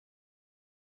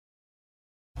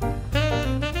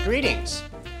Greetings.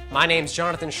 My name's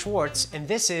Jonathan Schwartz, and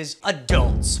this is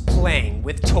Adults Playing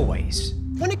with Toys.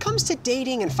 When it comes to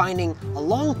dating and finding a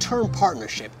long-term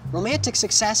partnership, romantic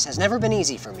success has never been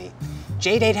easy for me.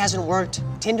 J-Date hasn't worked,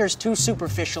 Tinder's too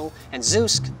superficial, and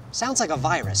Zeus sounds like a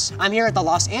virus. I'm here at the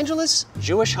Los Angeles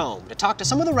Jewish home to talk to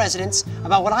some of the residents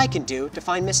about what I can do to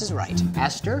find Mrs. Right.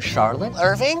 Esther, Charlotte,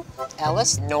 Irving,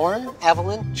 Ellis, Norm,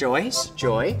 Evelyn, Joyce,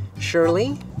 Joy,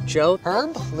 Shirley, Joe,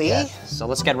 Herb, Lee. Yes. So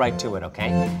let's get right to it,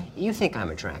 okay? You think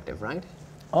I'm attractive, right?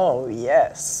 Oh,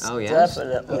 yes. Oh, yes?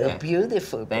 Definitely. Okay. A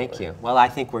beautiful boy. Thank you. Well, I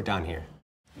think we're done here.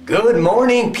 Good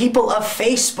morning, people of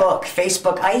Facebook,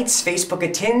 Facebookites,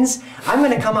 Facebookatins. I'm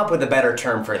gonna come up with a better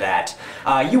term for that.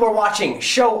 You are watching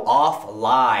Show Off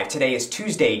Live. Today is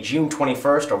Tuesday, June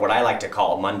 21st, or what I like to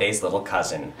call Monday's little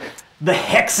cousin. The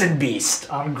Hexen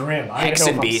Beast. I'm grim.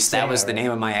 Hexen Beast, that was the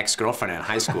name of my ex-girlfriend in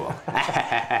high school.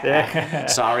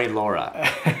 Sorry, Laura.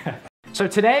 So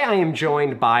today I am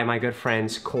joined by my good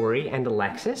friends Corey and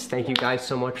Alexis. Thank you guys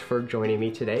so much for joining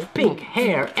me today. Pink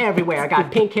hair everywhere. I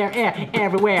got pink hair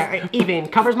everywhere. It even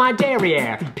covers my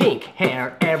derriere. Pink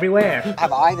hair everywhere.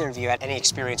 Have either of you had any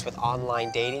experience with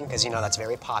online dating? Because you know that's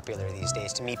very popular these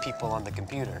days to meet people on the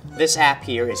computer. This app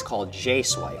here is called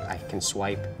J-Swipe. I can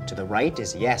swipe to the right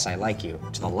is yes, I like you.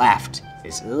 To the left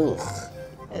is ugh.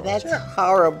 That's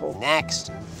horrible.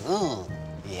 Next, ooh,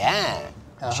 yeah.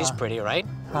 She's pretty, right?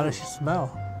 How does she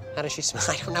smell? How does she smell?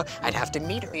 I don't know. I'd have to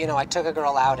meet her. You know, I took a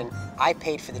girl out and I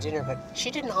paid for the dinner, but she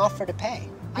didn't offer to pay.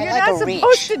 I You're like not a reach.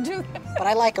 supposed to do that. But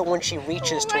I like her when she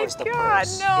reaches towards the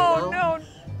purse. No, you know?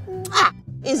 no.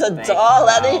 He's a doll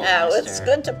you, anyhow. It's mister.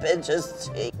 good to pinch his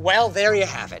cheek. Well, there you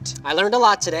have it. I learned a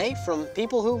lot today from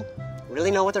people who really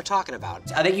know what they're talking about.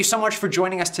 Thank you so much for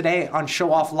joining us today on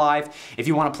Show Off Live. If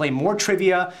you want to play more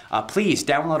trivia, please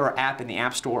download our app in the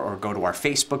App Store or go to our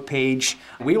Facebook page.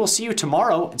 We will see you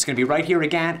tomorrow. It's going to be right here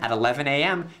again at 11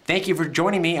 a.m. Thank you for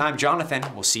joining me. I'm Jonathan.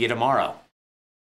 We'll see you tomorrow.